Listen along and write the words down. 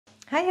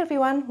Hi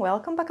everyone,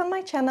 welcome back on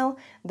my channel.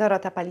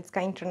 Dorota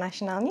Palicka,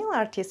 International Nail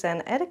Artist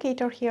and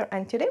Educator here,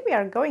 and today we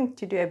are going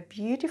to do a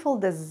beautiful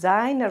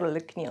designer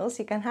look nails.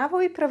 You can have a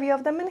wee preview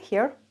of them in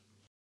here.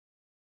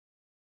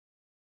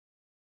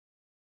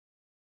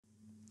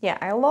 Yeah,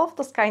 I love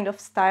this kind of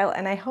style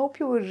and I hope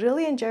you will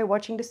really enjoy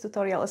watching this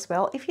tutorial as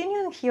well. If you're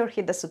new here,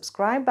 hit the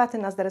subscribe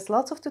button as there is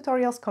lots of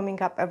tutorials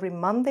coming up every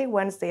Monday,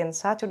 Wednesday and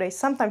Saturday,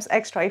 sometimes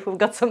extra if we've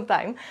got some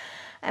time.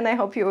 And I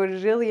hope you will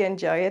really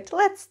enjoy it.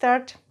 Let's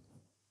start.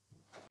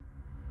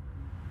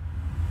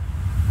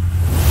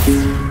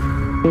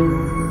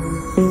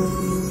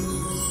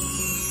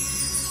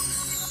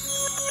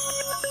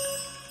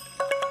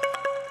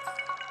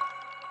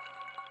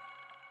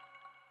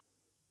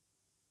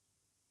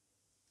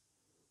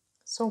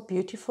 So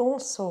beautiful.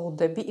 So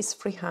the B is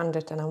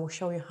 300 and I will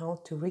show you how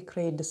to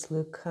recreate this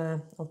look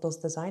of those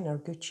designer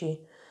Gucci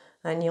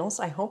nails.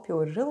 I hope you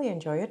will really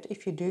enjoy it.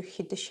 If you do,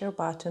 hit the share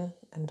button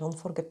and don't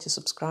forget to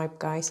subscribe,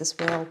 guys, as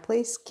well.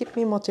 Please keep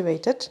me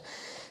motivated.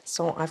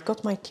 So I've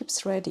got my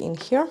tips ready in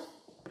here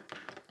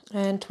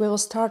and we will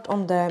start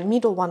on the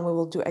middle one. We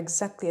will do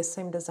exactly the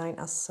same design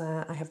as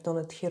I have done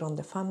it here on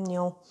the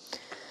thumbnail.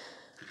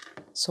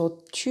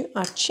 So to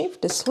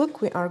achieve this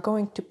look, we are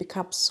going to pick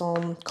up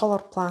some Color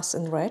Plus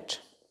in red.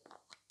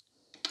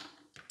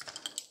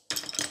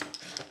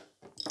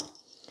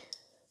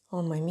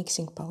 On my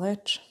mixing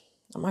palette.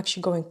 I'm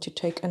actually going to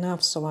take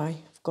enough so I've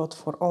got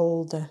for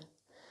all the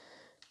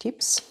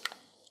tips.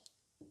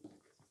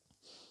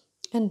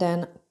 And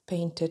then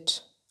painted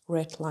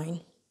red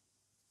line.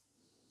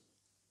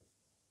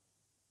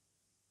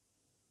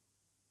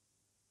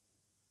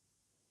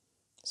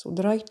 So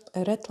the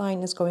red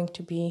line is going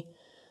to be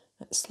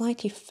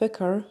slightly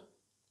thicker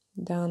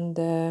than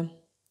the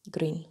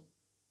green.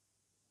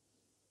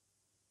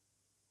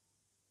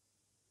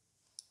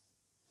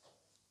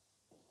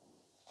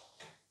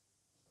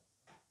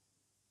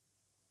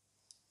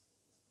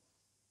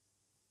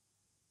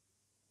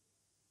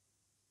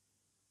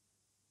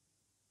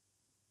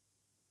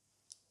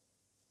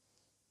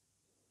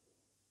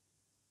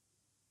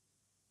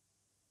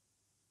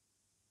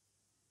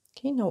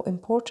 Okay, now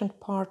important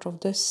part of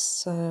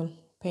this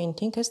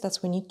painting is that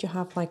we need to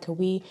have like a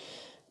wee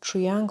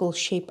triangle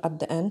shape at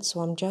the end.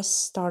 So I'm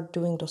just start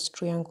doing those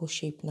triangle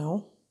shape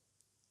now.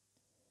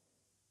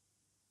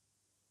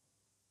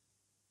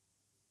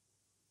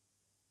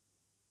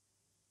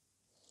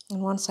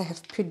 And once I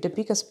have put the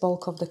biggest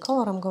bulk of the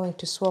color, I'm going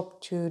to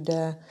swap to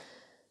the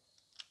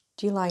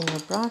D-liner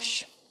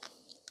brush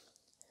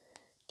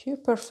to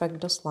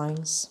perfect those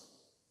lines.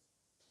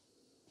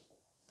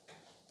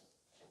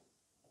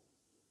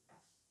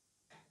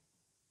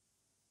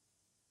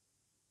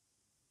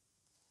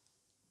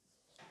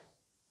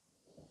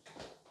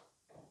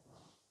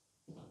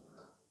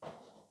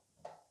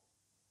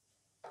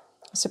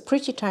 It's a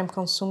pretty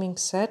time-consuming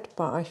set,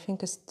 but I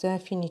think it's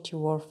definitely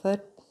worth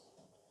it,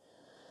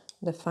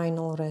 the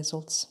final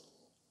results.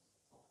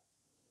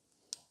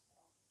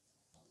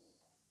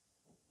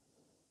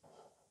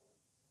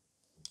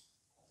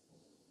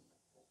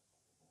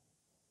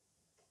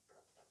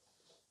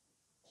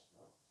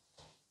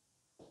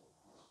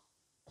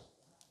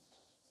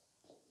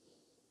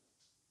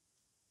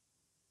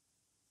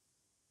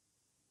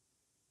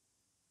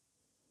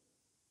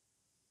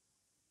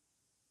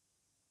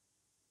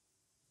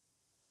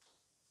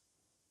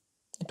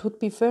 It would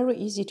be very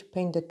easy to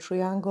paint the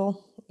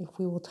triangle if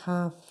we would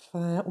have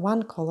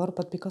one color,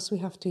 but because we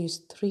have to use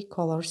 3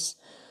 colors,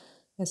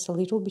 it's a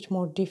little bit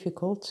more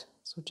difficult,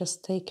 so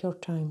just take your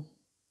time.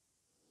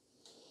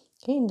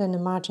 Okay, and then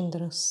imagine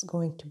there's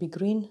going to be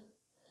green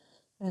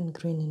and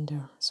green in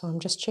there. So I'm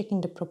just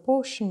checking the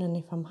proportion, and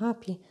if I'm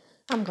happy,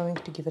 I'm going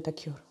to give it a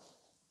cure.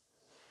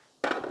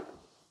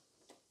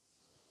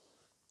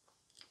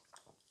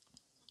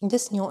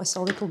 This nail is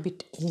a little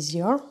bit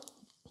easier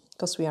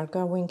because we are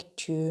going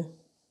to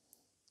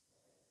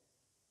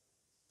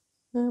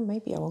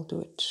maybe I will do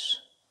it.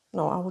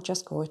 No, I will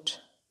just go it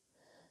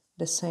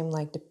the same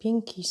like the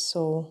pinky.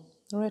 So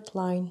red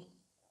line.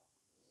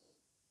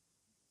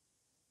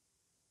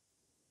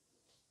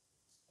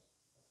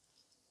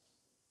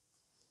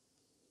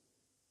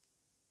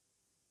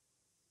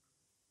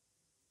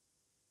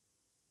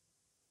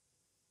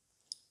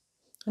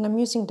 And I'm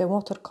using the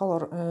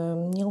watercolor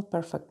Nail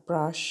Perfect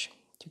brush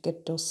to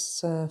get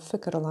those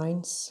thicker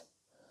lines.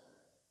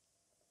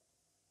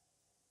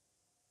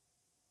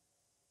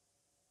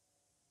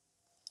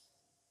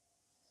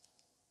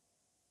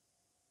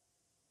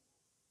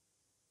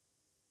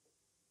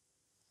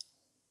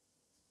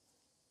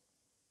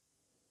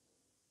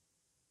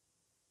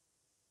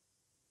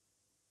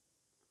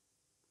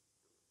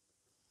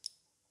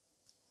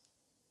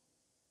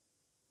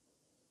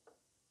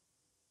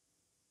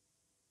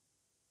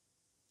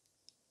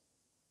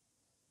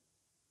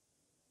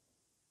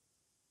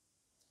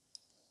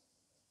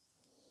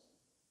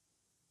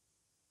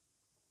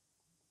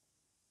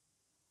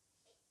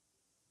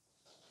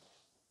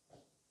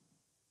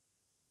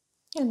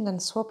 And then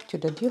swap to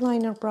the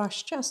D-liner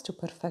brush just to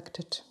perfect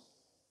it.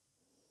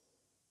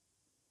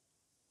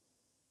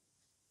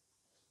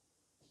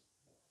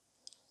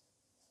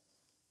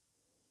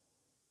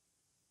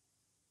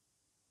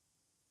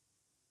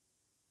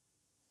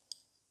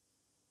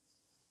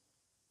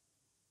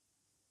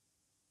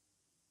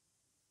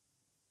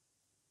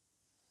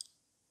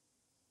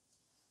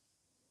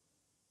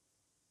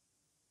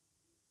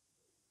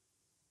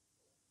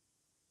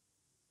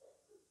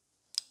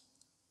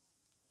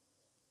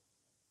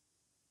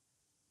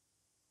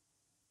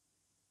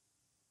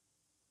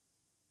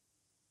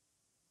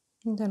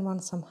 And then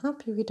once I'm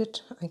happy with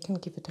it, I can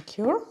give it a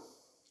cure.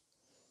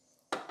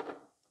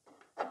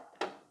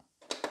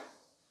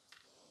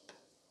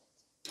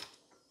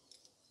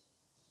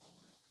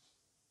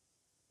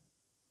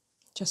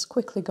 Just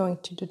quickly going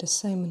to do the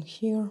same in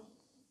here.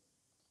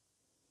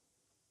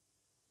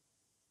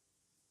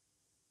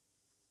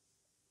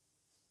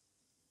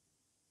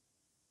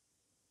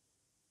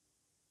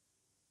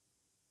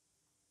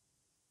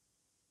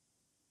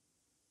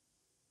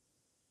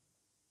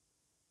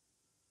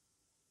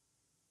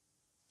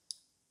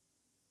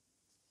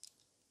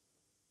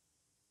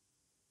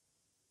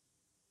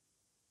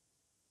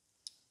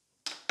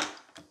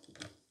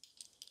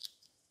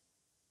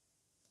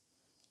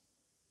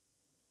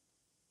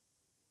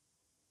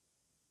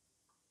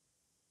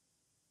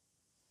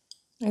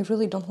 I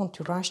really don't want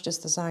to rush this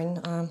design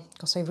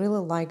because I really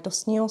like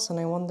those nails and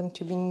I want them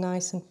to be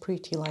nice and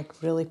pretty,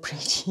 like really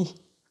pretty.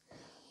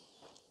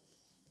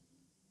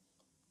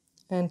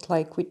 And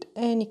like with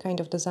any kind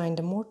of design,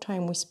 the more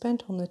time we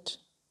spend on it,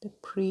 the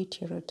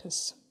prettier it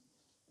is.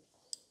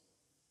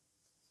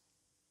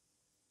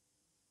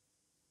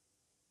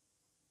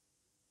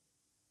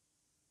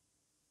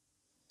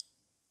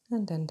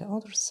 And then the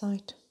other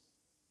side.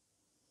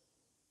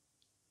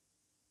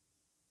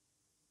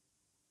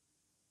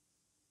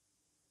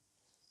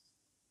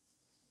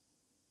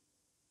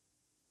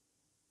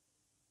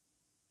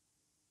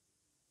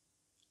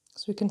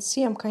 So you can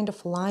see I'm kind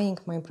of lying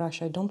my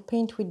brush. I don't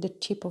paint with the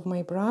tip of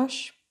my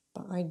brush,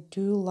 but I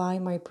do lie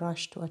my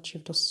brush to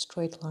achieve those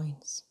straight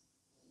lines.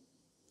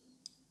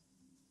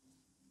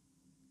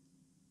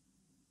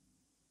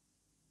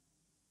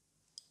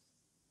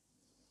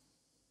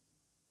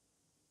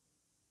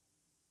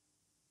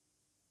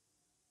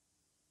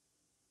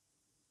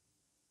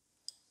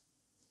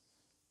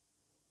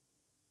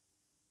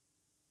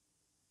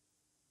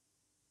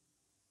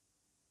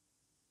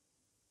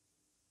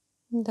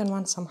 And then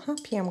once I'm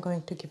happy, I'm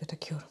going to give it a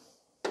cure.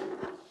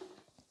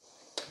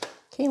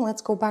 Okay,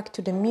 let's go back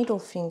to the middle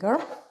finger.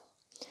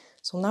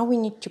 So now we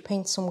need to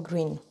paint some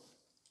green.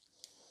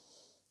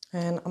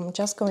 And I'm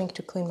just going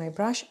to clean my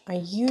brush. I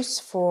use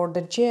for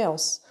the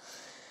gels,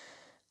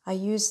 I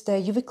use the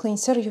UV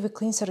cleanser. UV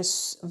cleanser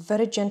is a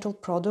very gentle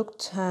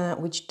product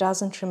which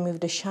doesn't remove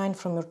the shine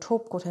from your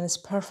top coat and is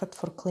perfect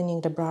for cleaning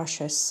the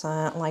brushes.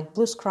 Like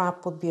blue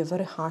scrap would be a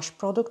very harsh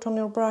product on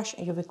your brush.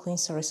 UV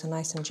cleanser is a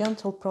nice and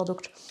gentle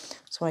product,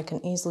 so I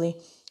can easily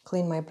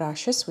clean my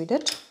brushes with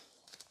it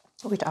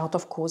without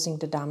of causing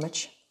the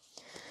damage.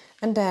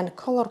 And then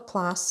Color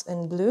Plus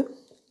in blue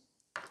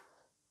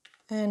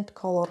and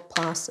Color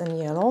Plus in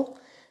yellow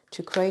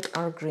to create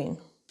our green.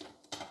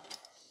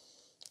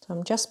 So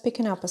I'm just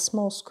picking up a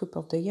small scoop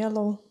of the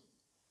yellow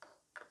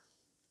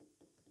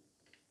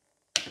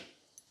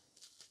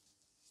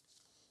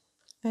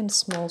and a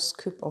small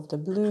scoop of the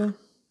blue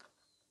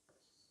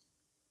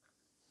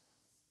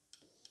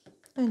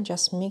and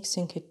just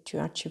mixing it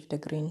to achieve the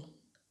green.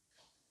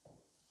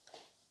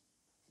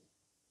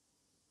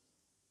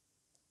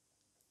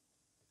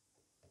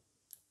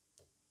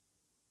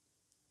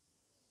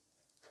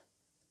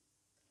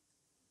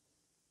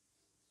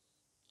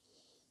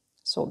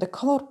 So the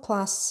Color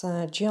Plus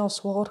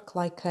gels work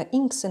like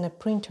inks in a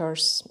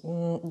printers,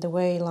 the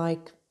way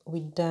like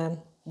with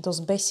those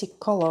basic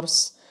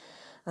colors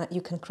you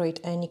can create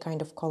any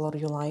kind of color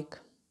you like.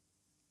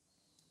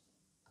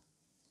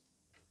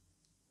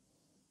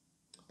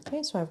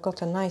 Okay, so I've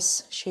got a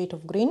nice shade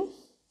of green.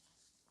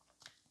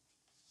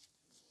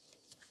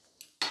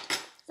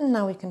 And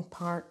now we can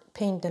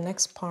paint the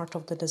next part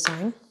of the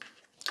design.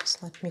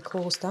 Just let me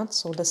close that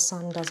so the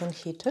sun doesn't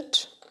hit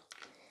it.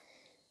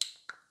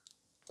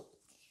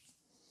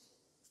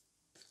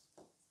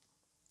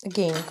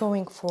 Again,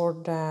 going for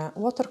the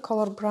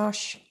watercolor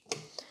brush.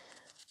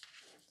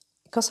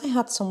 Because I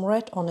had some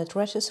red on it,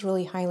 red is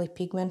really highly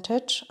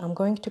pigmented, I'm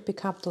going to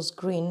pick up those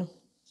green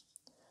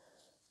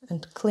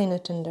and clean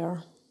it in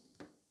there.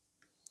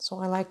 So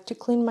I like to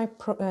clean my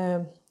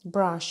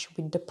brush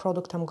with the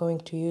product I'm going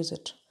to use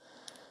it,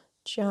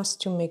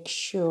 just to make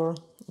sure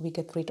we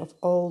get rid of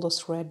all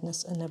those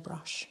redness in the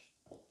brush.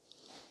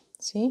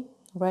 See,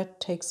 red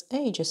takes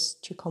ages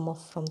to come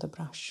off from the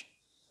brush.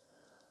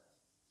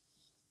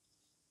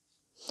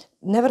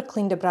 Never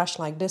clean the brush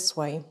like this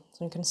way.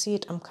 So you can see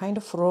it, I'm kind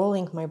of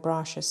rolling my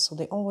brushes, so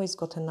they always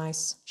got a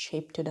nice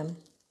shape to them.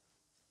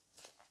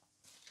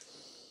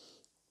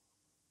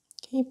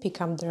 Okay,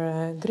 pick up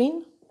the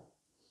green.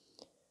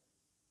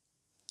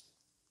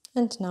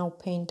 And now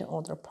paint the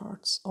other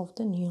parts of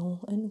the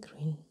nail in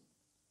green.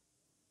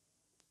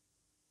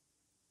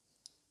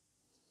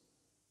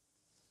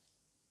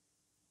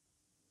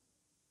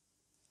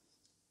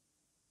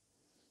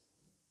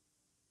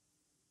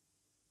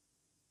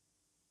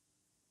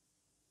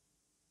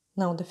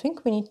 Now the thing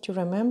we need to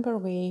remember,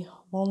 we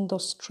want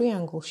those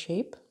triangle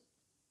shape.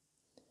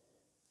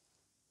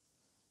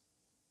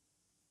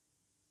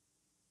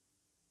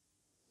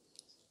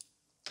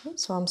 Okay,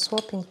 so I'm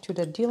swapping to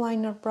the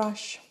D-liner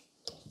brush.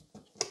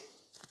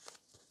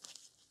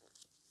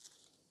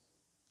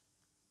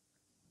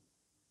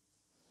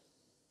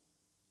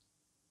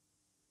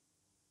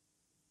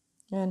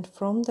 And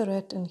from the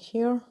red in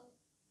here,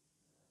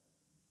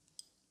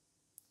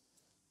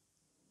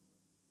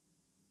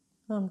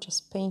 I'm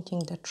just painting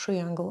the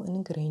triangle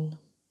in green.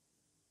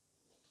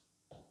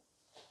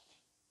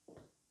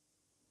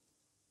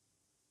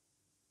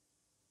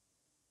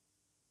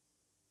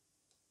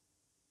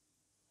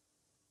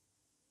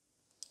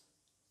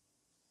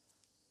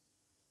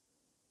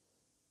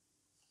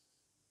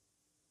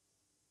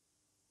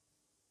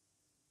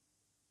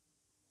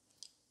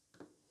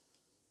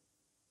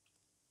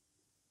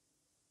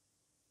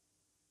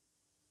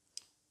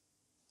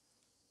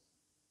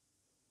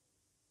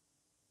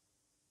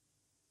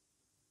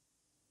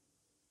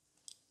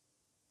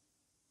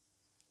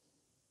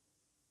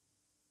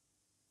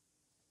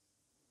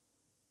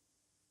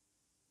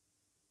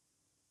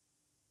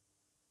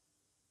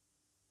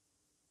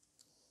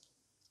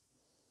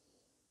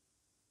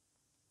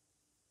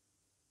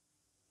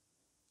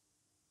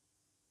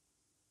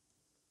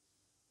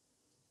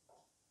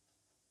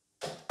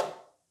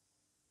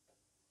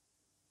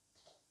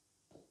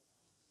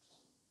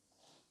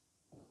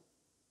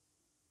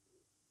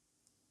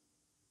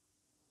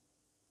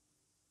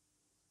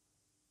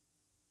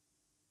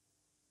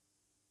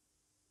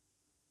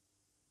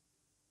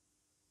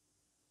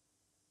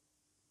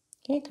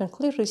 Okay, you can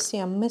clearly see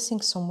I'm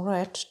missing some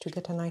red to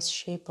get a nice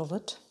shape of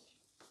it.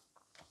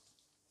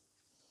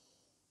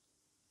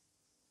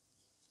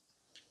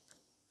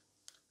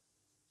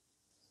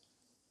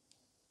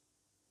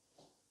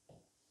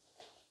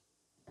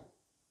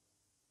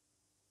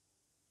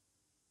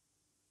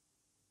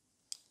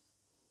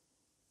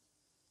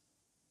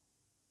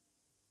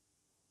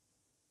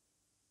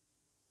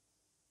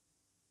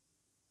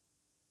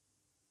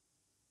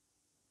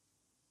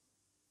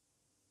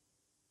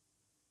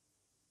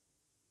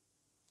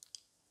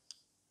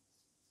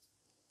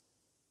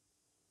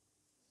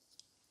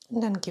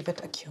 And then give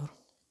it a cure.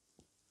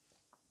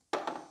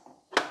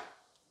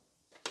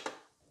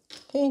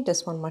 Okay,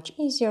 this one much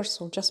easier,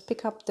 so just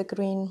pick up the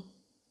green.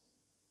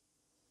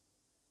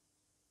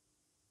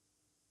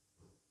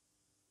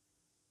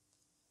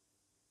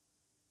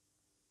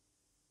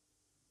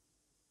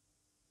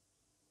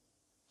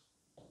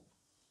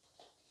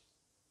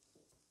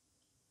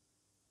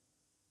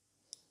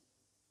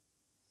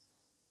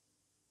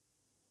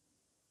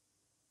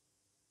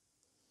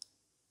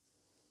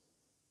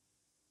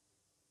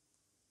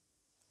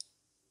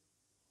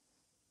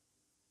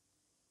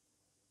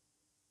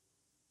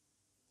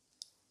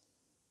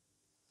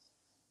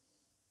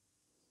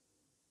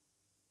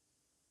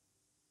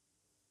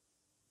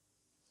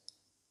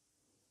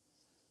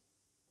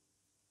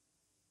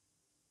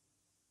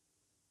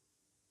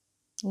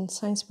 And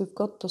since we've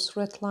got this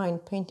red line,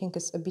 painting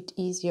is a bit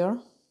easier.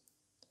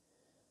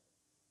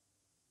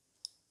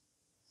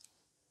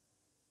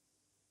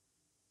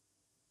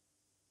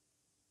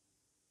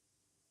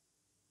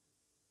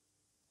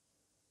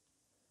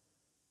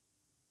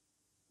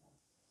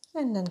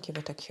 And then give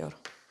it a cure.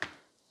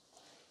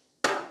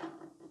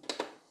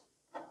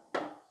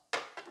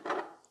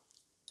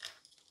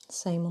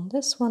 Same on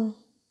this one.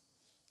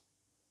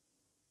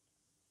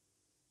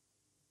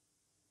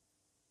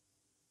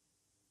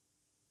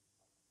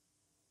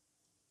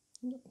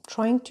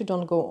 Trying to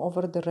don't go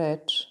over the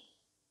red,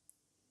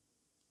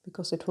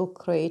 because it will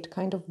create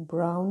kind of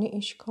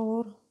brownish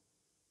color.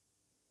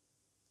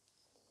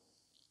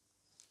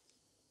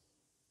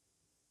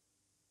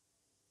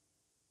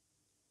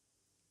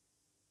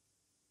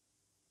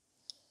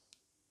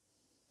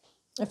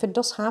 If it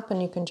does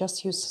happen, you can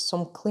just use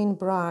some clean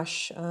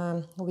brush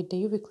with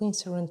the UV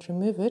cleanser and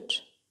remove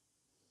it.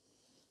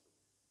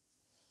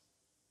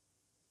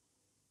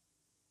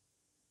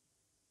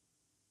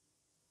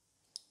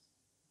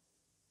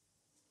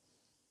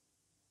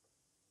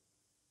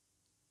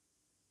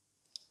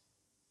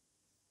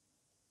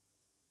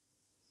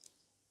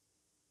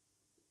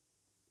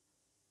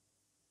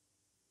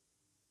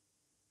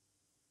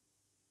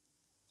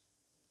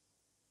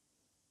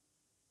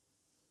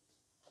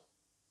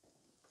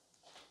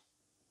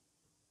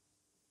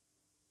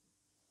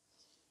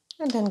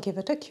 And then give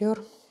it a cure.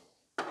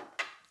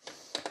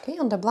 Okay,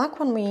 on the black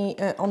one,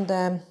 on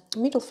the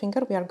middle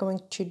finger, we are going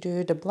to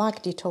do the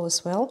black detail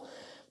as well.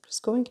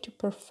 Just going to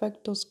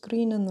perfect those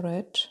green and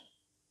red.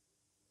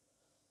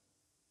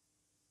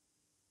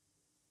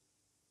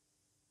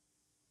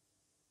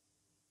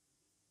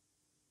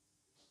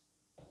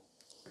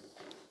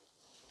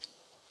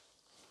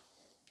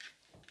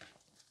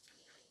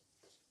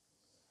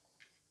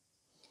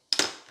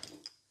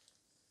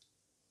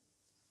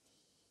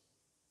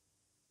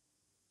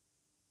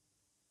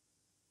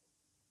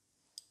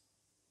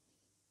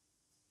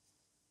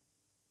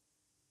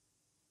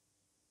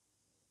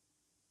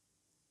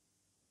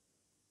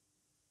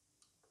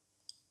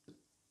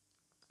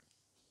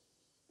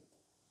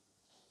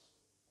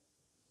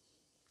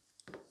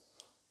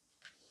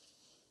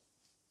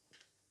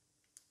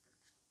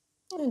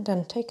 And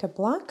then take a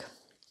black.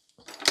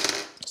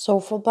 So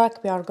for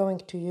black, we are going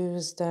to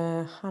use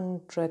the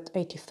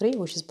 183,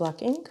 which is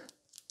black ink.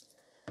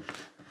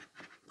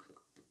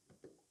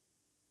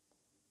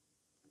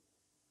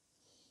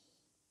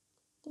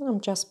 I'm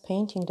just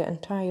painting the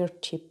entire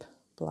tip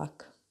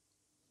black.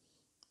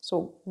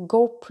 So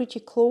go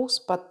pretty close,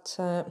 but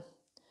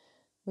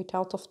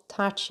without of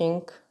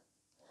touching,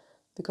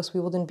 because we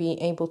wouldn't be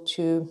able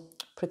to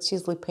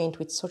precisely paint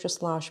with such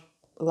a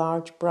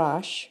large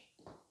brush.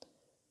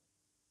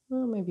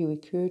 Well, maybe we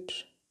could.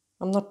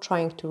 I'm not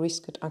trying to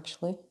risk it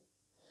actually.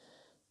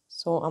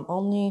 So I'm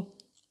only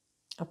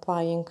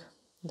applying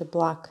the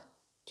black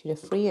to the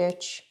free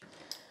edge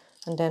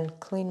and then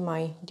clean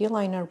my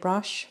D-liner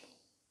brush,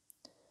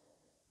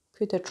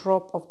 put a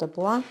drop of the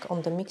black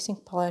on the mixing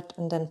palette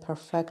and then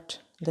perfect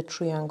the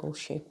triangle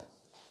shape.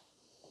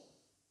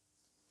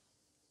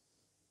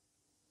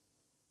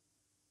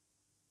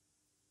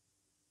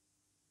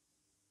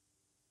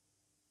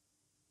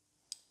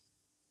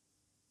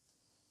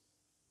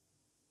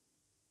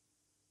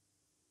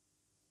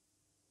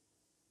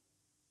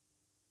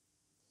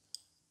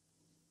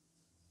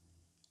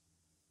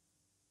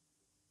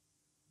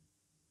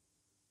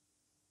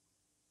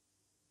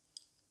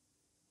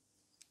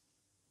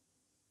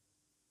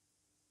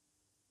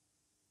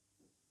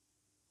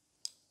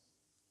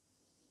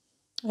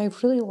 I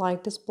really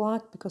like this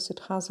black because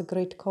it has a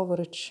great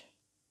coverage,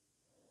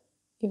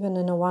 even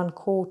in a one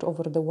coat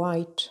over the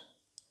white.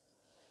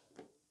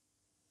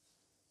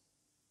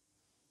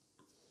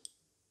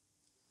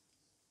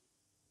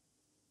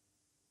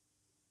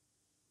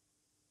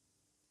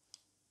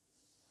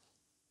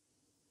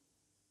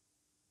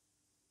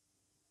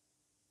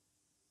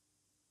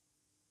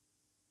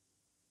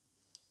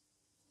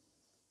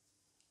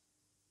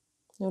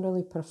 You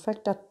really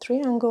perfect that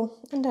triangle,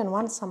 and then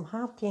once I'm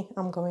happy,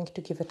 I'm going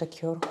to give it a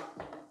cure.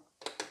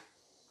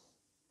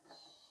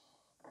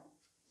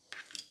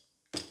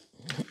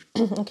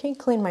 Okay,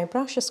 clean my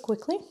brushes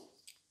quickly.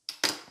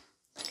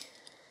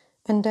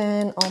 And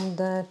then on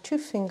the two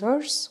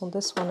fingers, so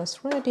this one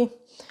is ready,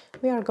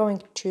 we are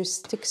going to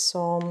stick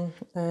some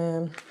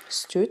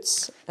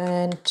studs,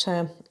 and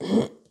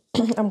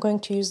I'm going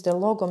to use the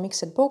logo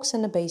mixed box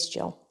and the base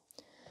gel.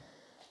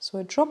 So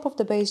a drop of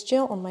the base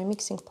gel on my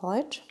mixing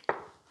palette,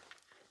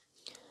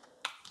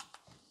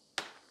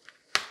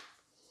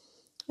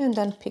 and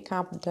then pick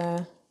up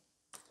the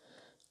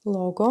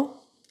logo.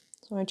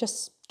 So I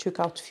just took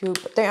out a few,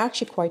 but they're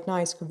actually quite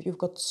nice because you've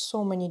got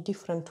so many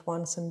different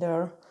ones in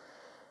there.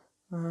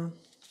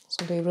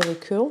 So they're really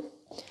cool.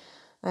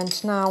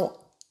 And now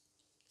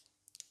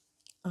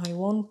I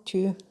want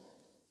to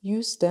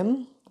use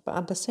them, but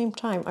at the same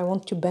time I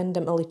want to bend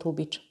them a little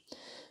bit.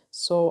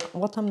 So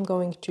what I'm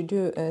going to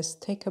do is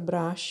take a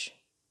brush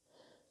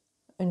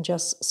and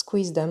just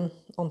squeeze them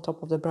on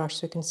top of the brush.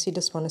 So you can see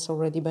this one is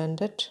already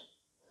bended.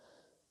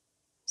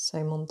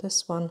 Same on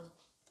this one.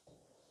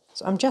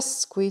 So I'm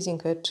just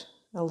squeezing it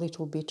a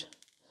little bit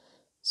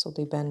so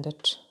they bend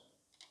it.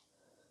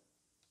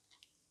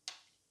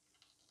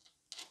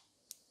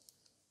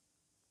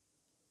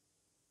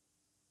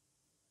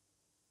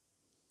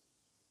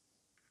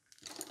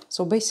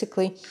 So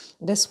basically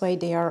this way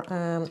they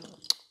are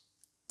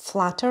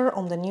flatter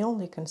on the nail.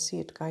 You can see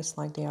it, guys,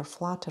 like they are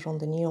flatter on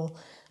the nail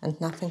and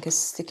nothing is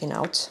sticking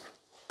out.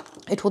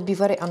 It would be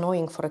very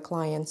annoying for the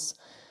clients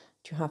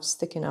to have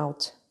sticking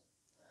out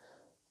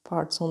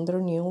parts on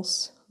their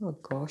nails. Oh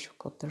gosh,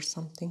 God, there's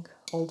something,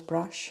 old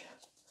brush.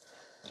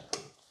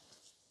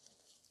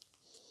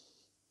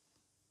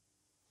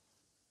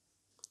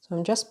 So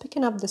I'm just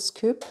picking up the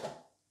scoop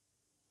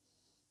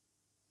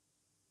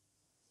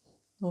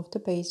of the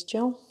base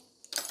gel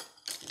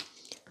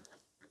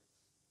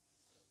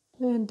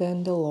and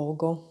then the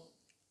logo.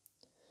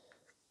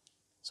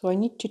 So I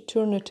need to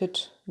turn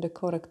it the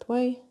correct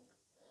way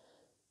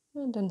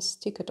and then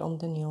stick it on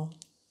the nail.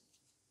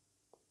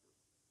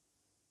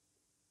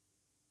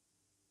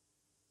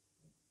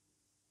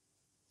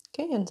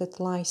 Okay, and that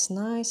lies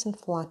nice and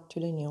flat to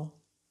the nail.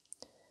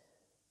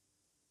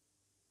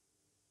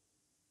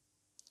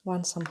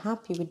 Once I'm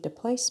happy with the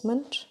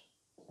placement,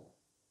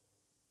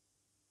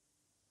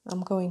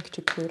 I'm going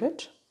to cure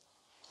it.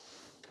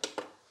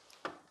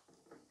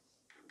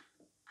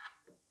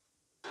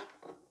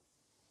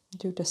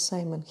 Do the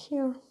same in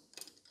here.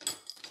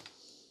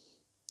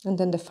 And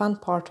then the fun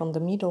part on the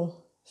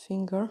middle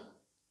finger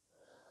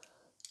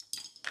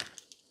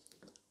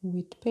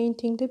with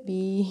painting the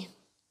bee.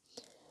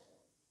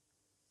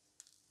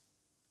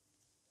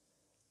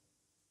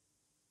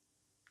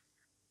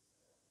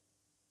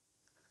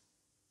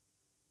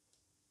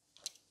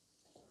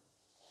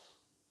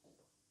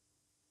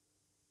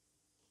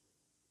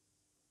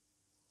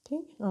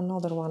 Okay,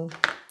 another one.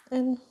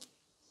 And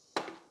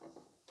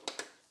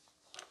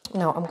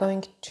now I'm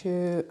going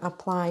to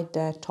apply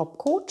the top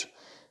coat.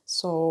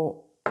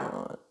 So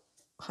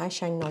High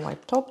Shine No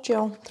Wipe Top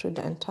Gel through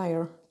the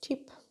entire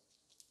tip.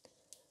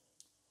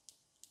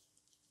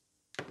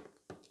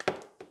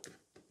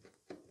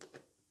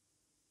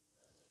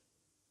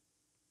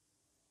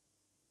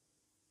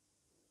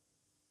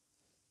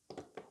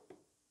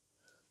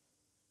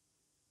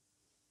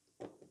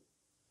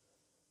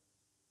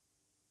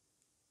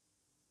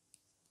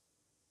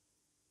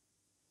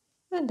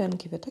 And then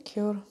give it a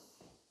cure.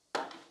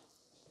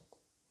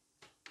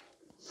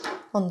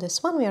 On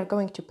this one we are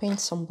going to paint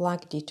some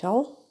black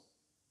detail.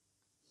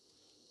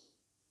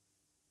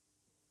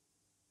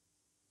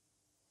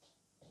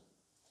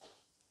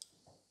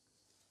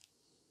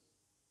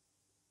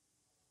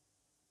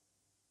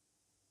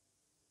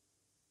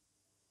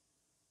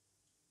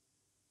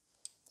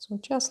 So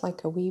just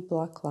like a wee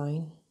black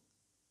line.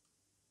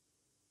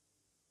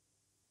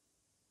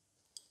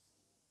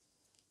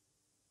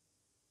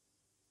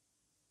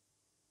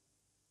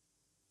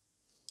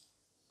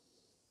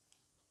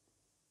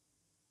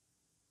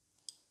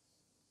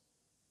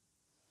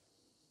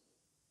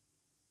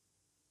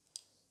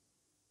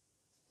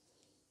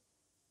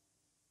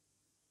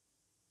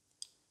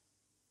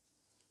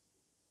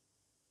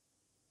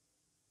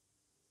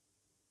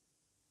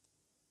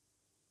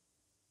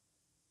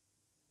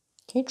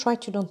 Okay, try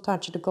to don't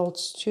touch the gold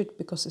stud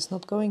because it's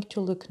not going to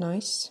look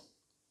nice.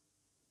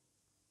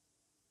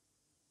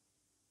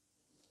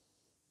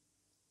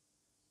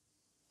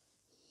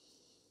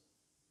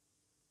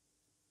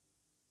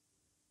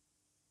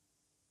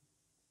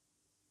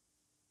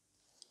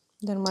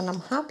 Then when I'm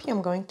happy,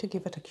 I'm going to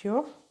give it a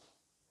cure.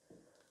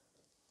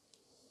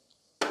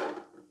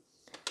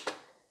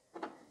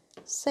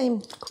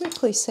 Same,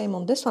 quickly, same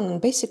on this one, and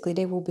basically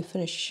they will be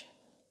finished.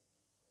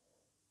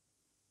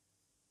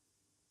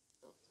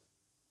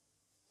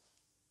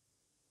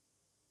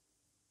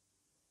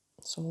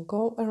 So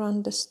go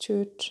around the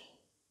stud.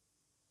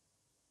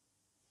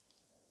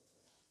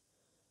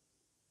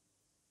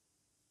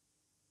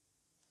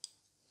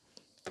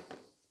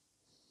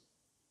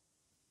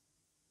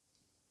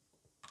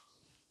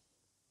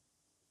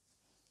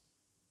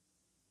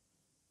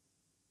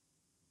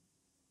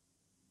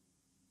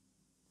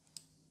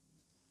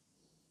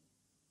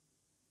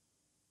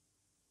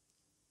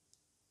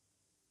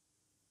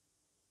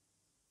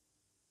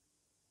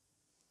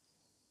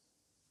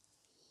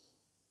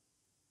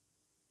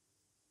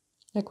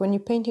 Like when you're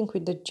painting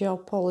with the gel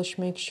polish,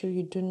 make sure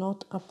you do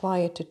not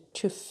apply it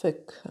too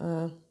thick.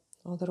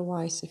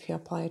 Otherwise, if you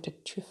apply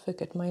it too thick,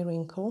 it might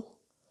wrinkle.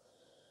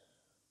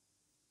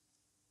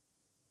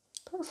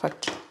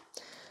 Perfect.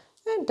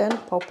 And then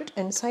pop it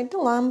inside the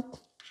lamp.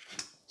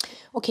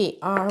 Okay,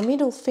 our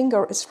middle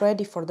finger is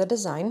ready for the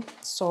design.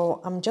 So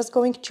I'm just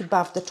going to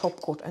buff the top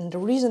coat. And the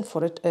reason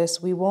for it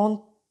is we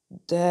want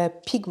the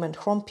pigment,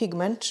 chrome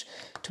pigment,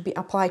 to be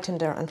applied in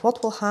there. And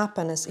what will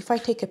happen is if I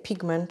take a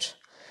pigment,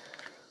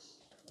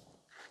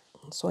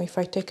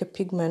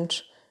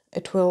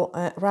 it will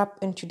wrap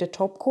into the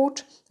top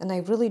coat, and I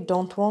really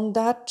don't want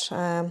that,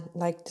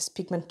 like this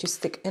pigment to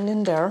stick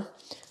in there.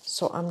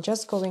 So I'm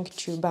just going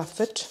to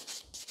buff it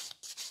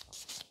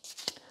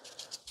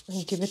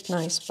and give it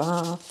nice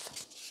buff.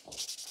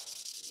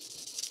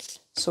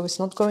 So it's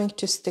not going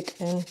to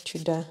stick into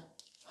the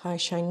High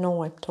Shine No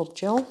Wipe Top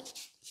Gel.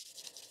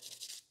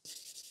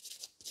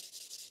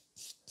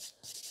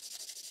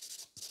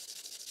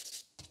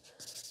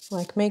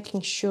 Like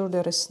making sure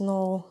there is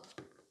no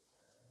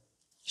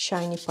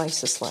shiny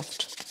pieces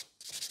left.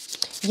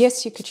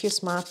 Yes, you could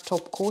use matte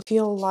top coat.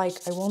 Feel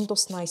like I want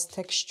those nice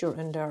texture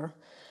in there.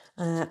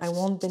 I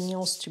want the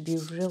nails to be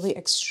really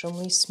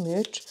extremely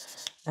smooth,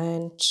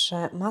 and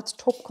matte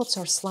top coats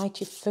are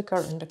slightly thicker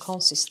in the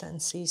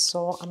consistency,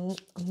 so I'm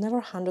never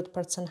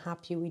 100%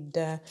 happy with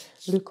the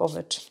look of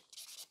it.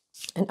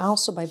 And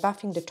also by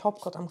buffing the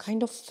top coat, I'm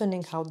kind of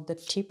thinning out the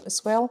tip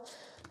as well,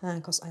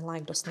 because I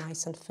like those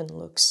nice and thin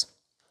looks.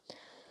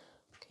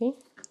 Okay,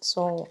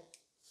 so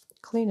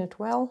clean it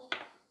well.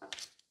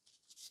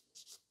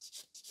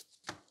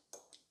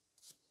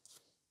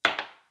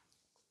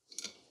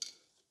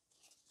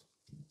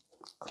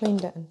 Clean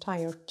the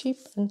entire tip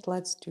and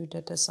let's do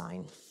the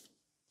design.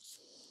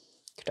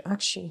 Could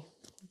actually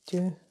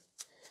do,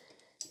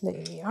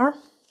 there we are.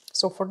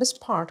 So for this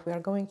part we are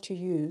going to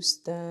use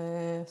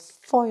the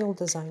foil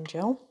design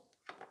gel.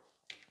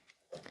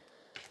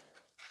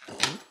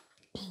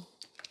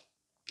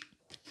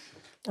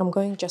 I'm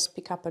going to just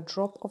pick up a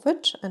drop of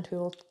it and we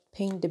will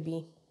paint the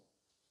bee.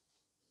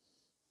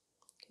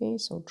 Okay,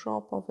 so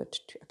drop of it,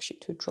 actually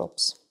 2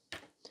 drops.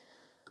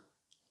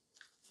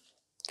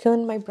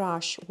 Clean my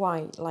brush.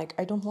 Why? Like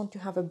I don't want to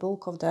have a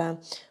bulk of the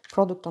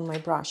product on my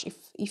brush.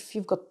 If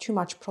you've got too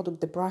much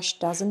product, the brush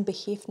doesn't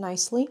behave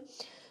nicely.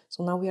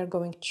 So now we are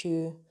going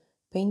to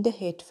paint the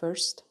head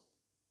first.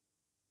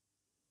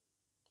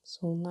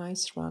 So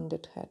nice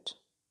rounded head.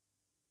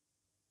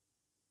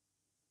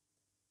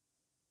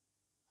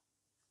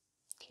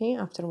 Okay,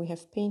 after we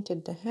have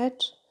painted the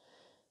head,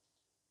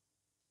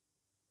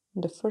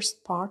 the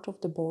first part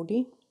of the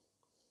body,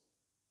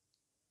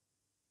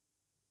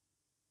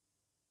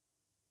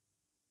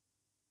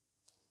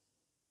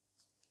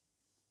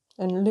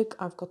 and look,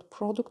 I've got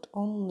product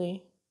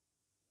only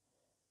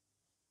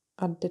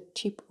at the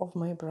tip of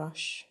my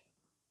brush.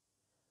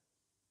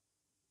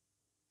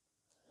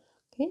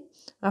 Okay,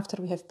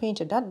 after we have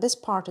painted that, this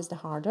part is the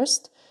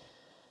hardest.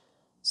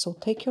 So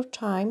take your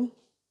time.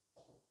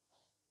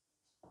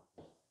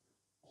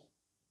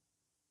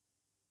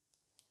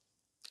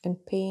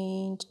 And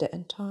paint the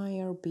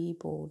entire bee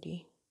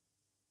body.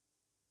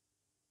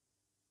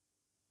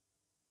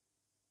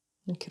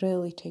 Like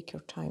really take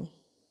your time.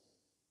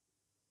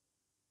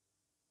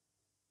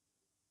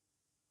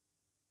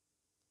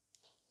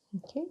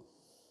 Okay,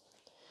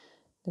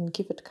 then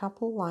give it a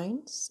couple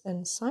lines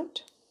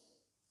inside.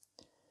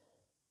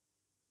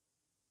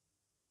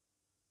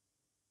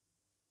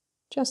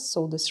 Just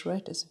so this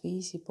red is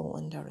visible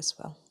in there as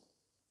well.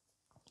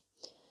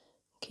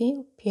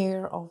 Okay,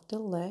 pair of the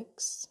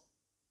legs.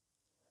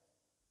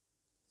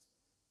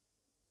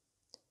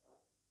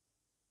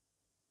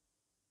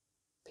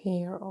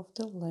 Pair of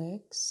the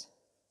legs.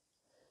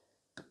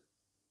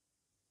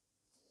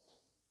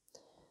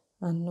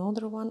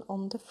 Another one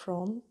on the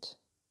front.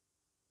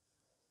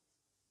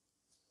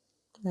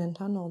 And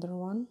another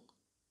one.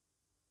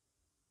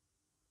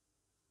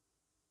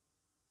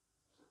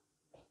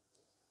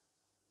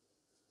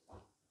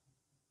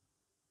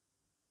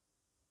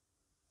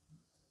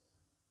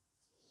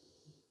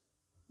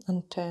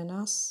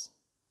 Antennas.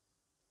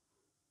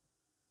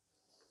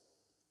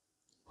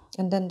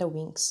 And then the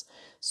wings.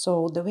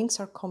 So the wings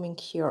are coming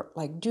here,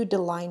 like do the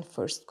line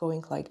first,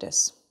 going like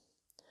this.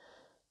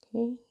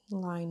 Okay,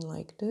 line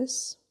like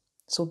this.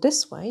 So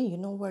this way you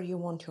know where you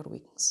want your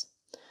wings.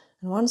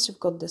 And once you've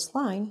got this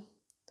line,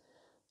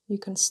 you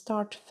can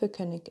start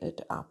thickening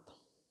it up.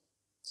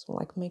 So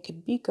like make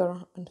it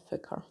bigger and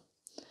thicker.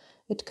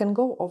 It can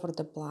go over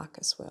the black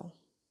as well.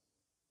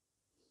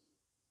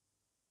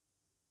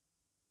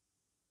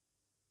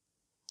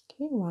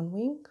 Okay, one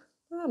wing,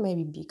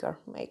 maybe bigger,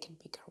 make it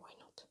bigger, why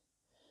not?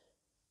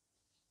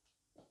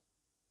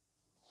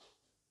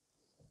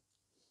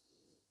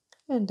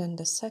 And then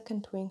the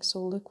second wing, so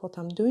look what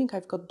I'm doing,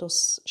 I've got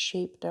those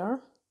shape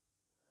there,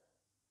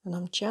 and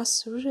I'm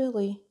just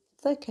really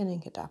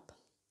thickening it up.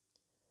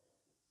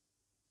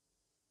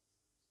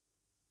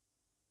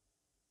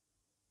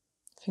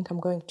 I think I'm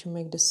going to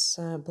make this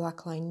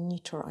black line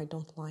neater, I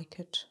don't like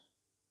it.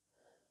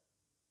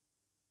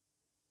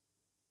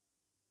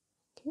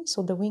 Okay,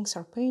 so the wings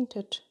are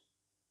painted.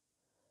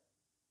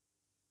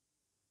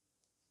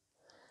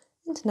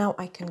 And now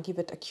I can give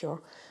it a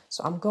cure.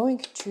 So I'm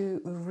going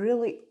to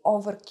really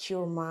over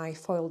cure my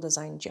foil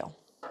design gel.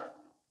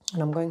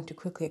 And I'm going to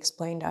quickly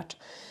explain that.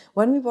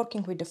 When we're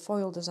working with the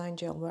foil design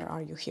gel, where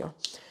are you here?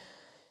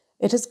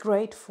 It is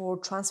great for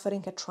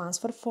transferring a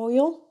transfer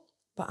foil,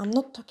 but I'm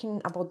not talking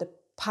about the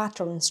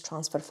patterns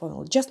transfer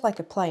foil, just like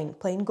a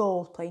plain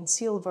gold, plain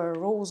silver,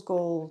 rose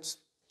gold,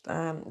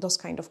 those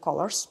kind of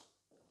colors.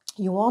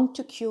 You want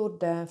to cure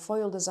the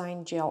foil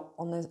design gel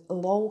on a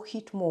low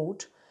heat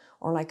mode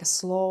or like a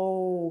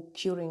slow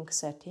curing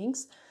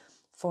settings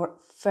for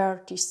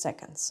 30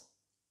 seconds.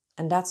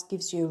 And that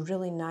gives you a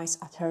really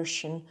nice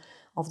adhesion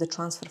of the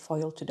transfer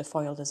foil to the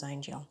foil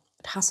design gel.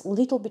 It has a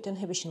little bit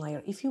inhibition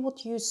layer. If you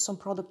would use some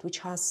product which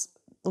has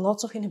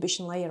lots of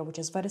inhibition layer, which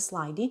is very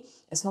slidey,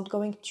 it's not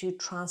going to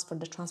transfer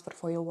the transfer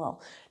foil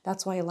well.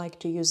 That's why I like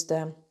to use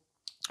the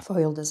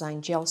foil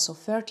design gel, so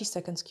 30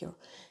 seconds cure.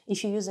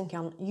 If you're using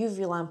an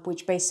UV lamp,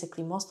 which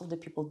basically most of the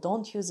people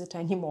don't use it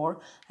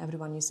anymore,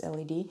 everyone uses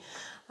LED,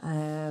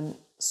 then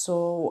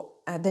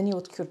you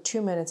would cure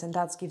 2 minutes, and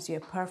that gives you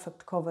a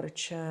perfect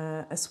coverage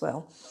as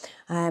well.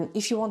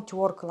 If you want to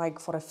work like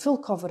for a full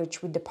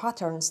coverage with the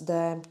patterns,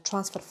 the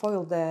transfer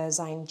foil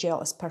design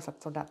gel is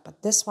perfect for that,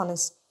 but this one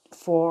is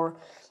for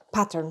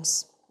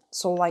patterns.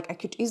 So like I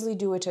could easily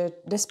do it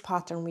this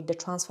pattern with the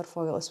transfer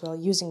foil as well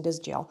using this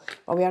gel,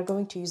 but we are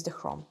going to use the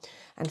chrome.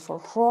 And for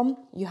chrome,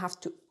 you have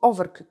to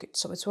overcook it.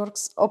 So it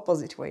works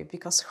opposite way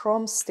because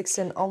chrome sticks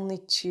in only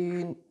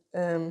to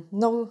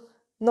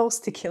no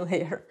sticky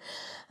layer.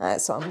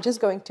 So I'm just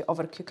going to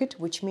overcook it,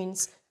 which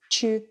means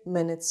 2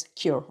 minutes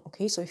cure.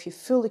 Okay, so if you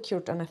fully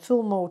cured on a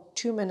full mode,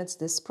 2 minutes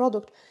this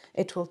product,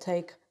 it will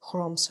take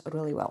chromes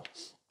really well.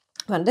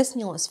 When this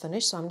nail is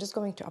finished, so I'm just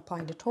going to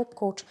apply the top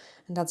coat,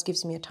 and that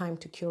gives me a time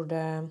to cure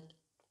the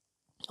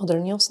other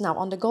nails. Now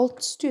on the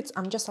gold studs,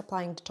 I'm just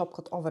applying the top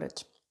coat over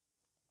it.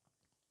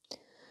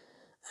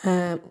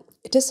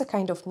 It is a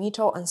kind of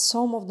metal, and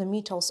some of the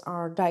metals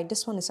are dyed.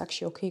 This one is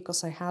actually okay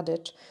because I had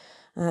it,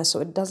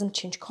 so it doesn't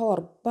change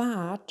color,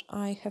 but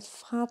I have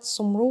had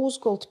some rose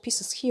gold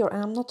pieces here,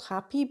 and I'm not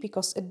happy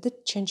because it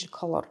did change the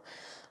color.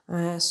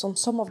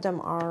 Some of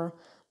them are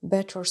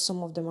better,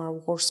 some of them are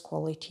worse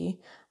quality.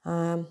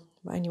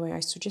 But anyway, I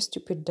suggest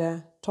you put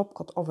the top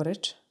coat over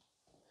it.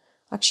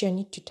 Actually, I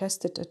need to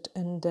test it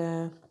in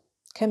the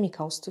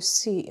chemicals to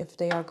see if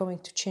they are going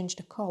to change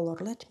the color.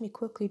 Let me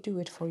quickly do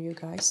it for you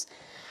guys.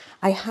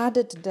 I had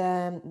it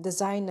the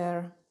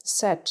designer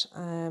set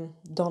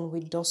done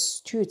with those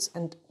studs,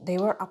 and they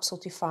were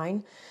absolutely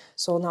fine.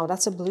 So now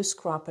that's a blue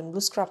scrap, and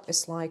blue scrap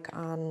is like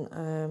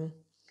an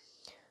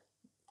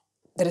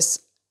it's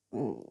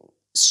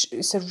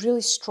a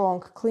really strong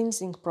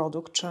cleansing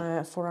product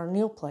for our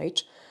nail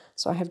plate.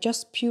 So I have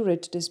just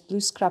poured this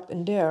blue scrap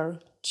in there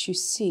to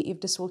see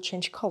if this will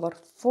change color.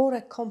 For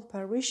a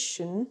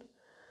comparison,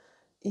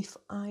 if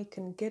I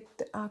can get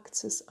the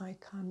access, I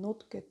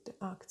cannot get the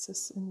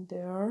access in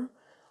there.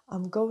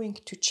 I'm going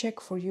to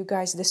check for you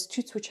guys the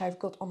studs which I've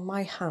got on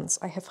my hands.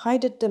 I have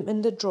hidden them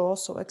in the drawer,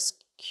 so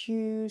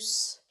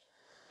excuse.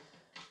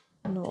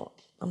 No,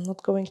 I'm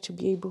not going to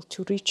be able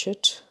to reach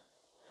it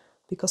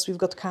because we've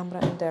got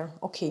camera in there.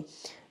 Okay,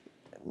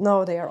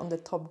 No, they are on the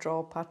top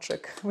drawer,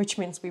 Patrick, which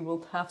means we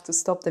will have to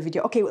stop the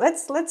video. Okay,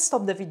 let's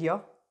stop the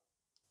video.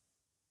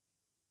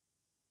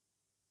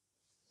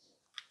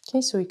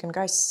 Okay, so you can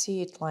guys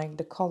see it, like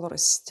the color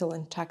is still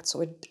intact,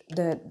 so it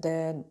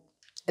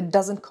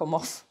doesn't come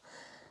off.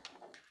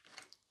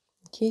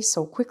 Okay,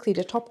 so quickly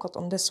the top coat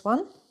on this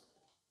one.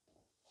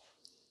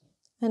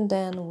 And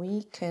then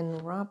we can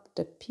rub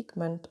the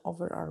pigment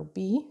over our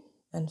bee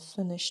and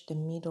finish the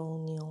middle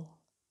nail.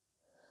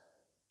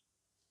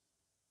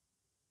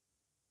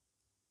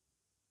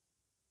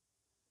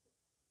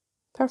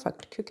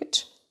 Perfect, cook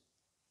it.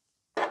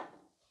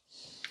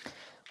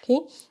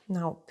 Okay,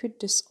 now put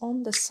this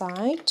on the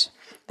side,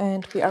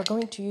 and we are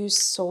going to use,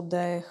 so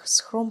the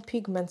chrome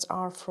pigments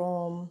are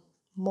from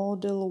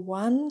Model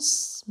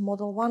Ones.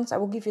 I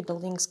will give you the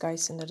links,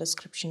 guys, in the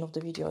description of the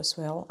video as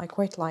well. I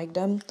quite like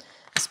them,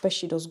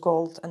 especially those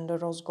gold and the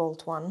rose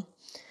gold one.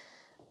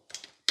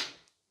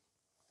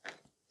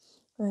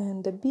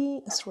 And the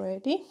bee is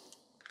ready.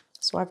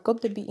 So I've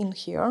got the bee in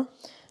here,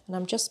 and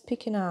I'm just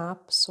picking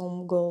up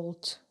some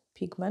gold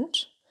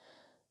pigment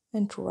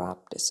and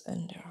rub this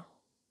in there.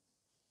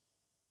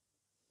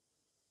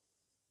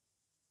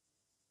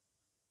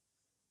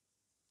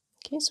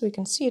 Okay, so you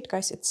can see it,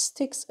 guys, it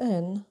sticks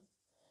in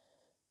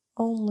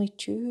only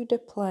to the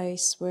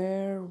place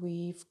where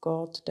we've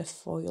got the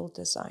foil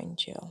design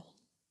gel.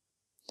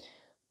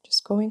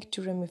 Just going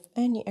to remove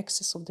any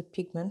excess of the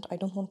pigment. I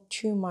don't want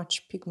too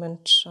much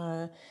pigment,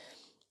 so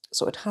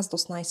it has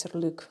this nicer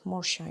look,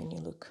 more shiny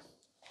look.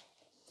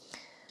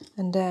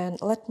 And then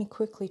let me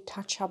quickly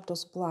touch up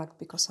those black,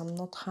 because I'm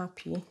not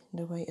happy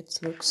the way it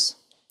looks.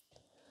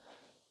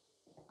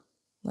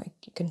 Like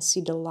you can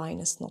see the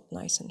line is not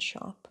nice and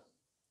sharp.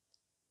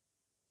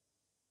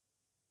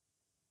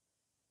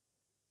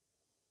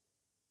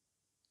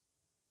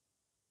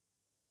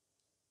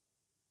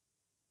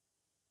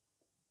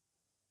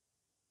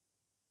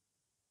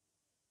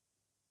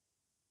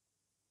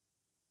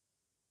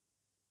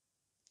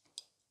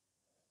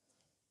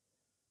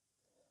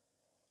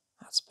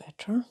 That's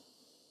better.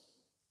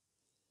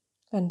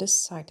 And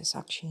this side is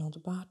actually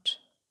not bad.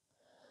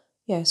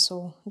 Yeah,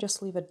 so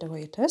just leave it the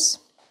way it is.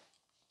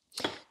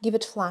 Give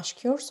it flash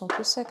cure, so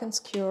 2 seconds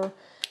cure,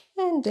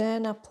 and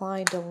then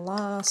apply the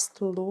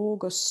last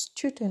logo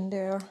stut in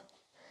there,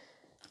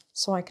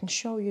 so I can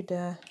show you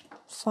the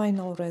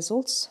final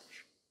results.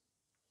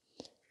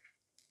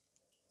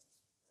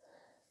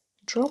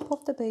 Drop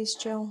of the base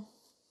gel.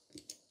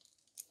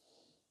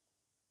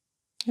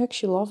 I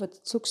actually love it,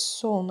 it looks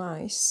so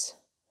nice.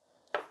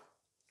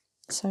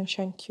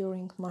 Sunshine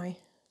curing my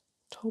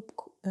top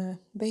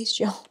base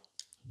gel.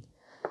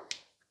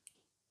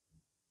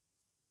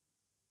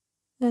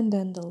 And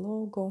then the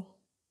logo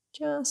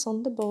just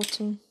on the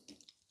bottom.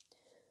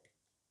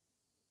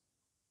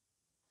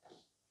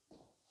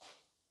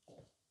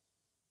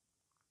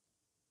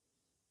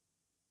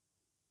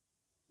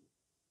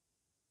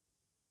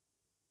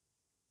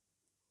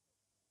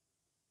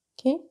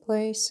 Okay,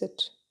 place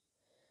it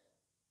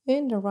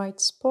in the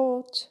right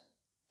spot.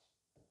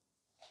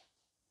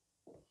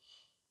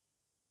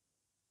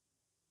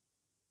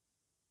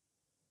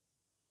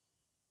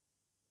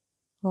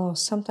 Oh,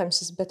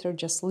 sometimes it's better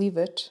just leave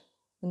it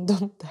and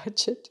don't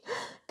touch it,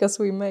 because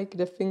we make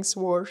the things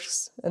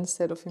worse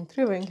instead of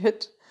improving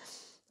it.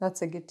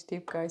 That's a good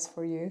tip, guys,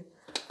 for you.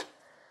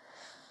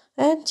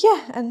 And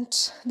yeah, and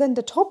then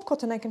the top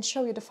coat, and I can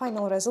show you the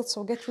final result.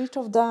 So get rid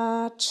of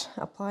that,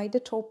 apply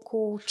the top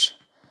coat,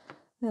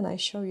 and I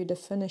show you the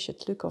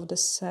finished look of the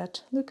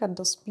set. Look at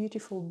this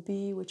beautiful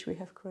bee which we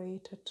have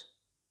created.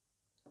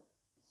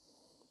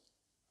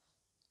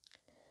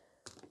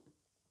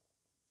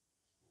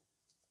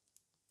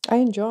 I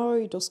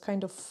enjoy those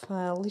kind of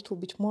little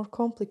bit more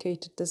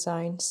complicated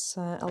designs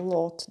a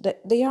lot.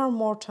 They are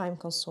more time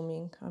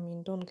consuming. I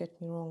mean, don't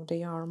get me wrong,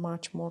 they are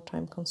much more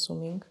time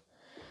consuming.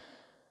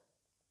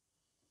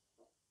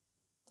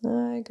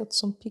 I got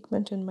some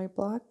pigment in my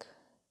black.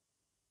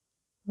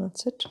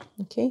 That's it.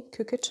 Okay,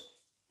 cook it.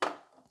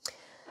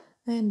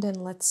 And then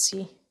let's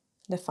see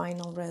the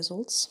final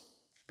results.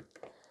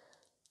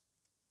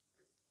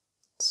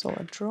 So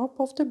a drop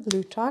of the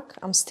blue tack.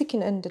 I'm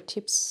sticking in the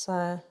tips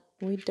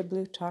with the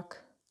blue tack.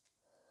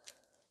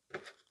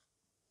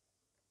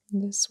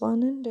 This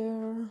one in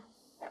there.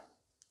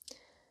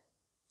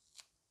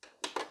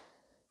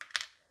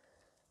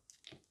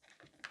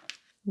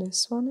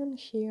 This one in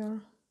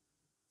here.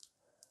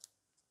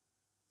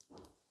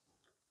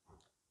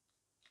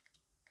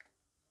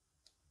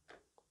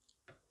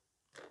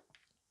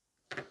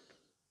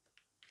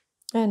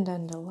 And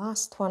then the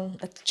last one,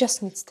 it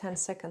just needs 10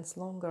 seconds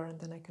longer, and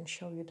then I can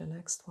show you the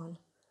next one.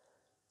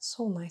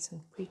 So nice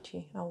and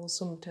pretty. I will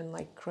zoom it in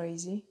like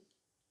crazy.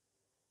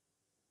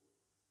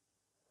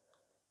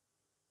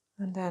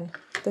 And then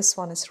this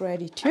one is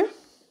ready too.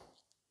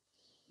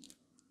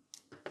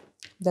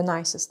 The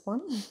nicest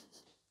one.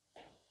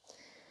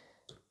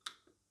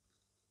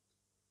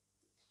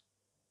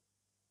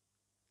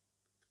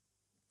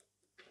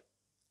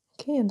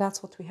 Okay, and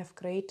that's what we have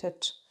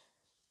created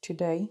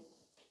today.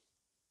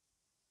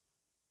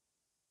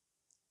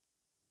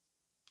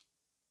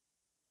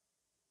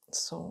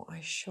 So I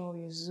show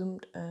you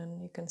zoomed in.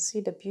 You can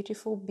see the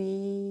beautiful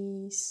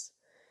bees.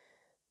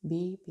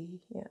 Bee,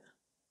 yeah.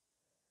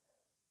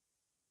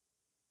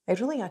 I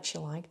really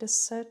actually like this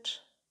set.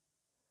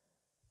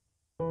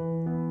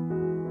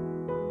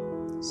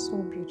 So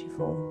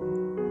beautiful.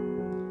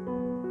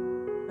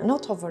 And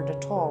not over the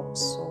top,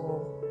 so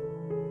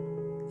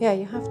yeah,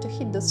 you have to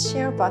hit the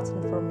share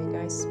button for me,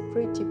 guys.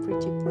 Pretty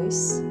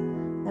please.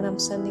 And I'm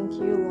sending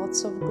you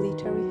lots of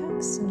glittery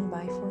hugs, and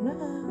bye for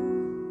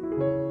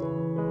now.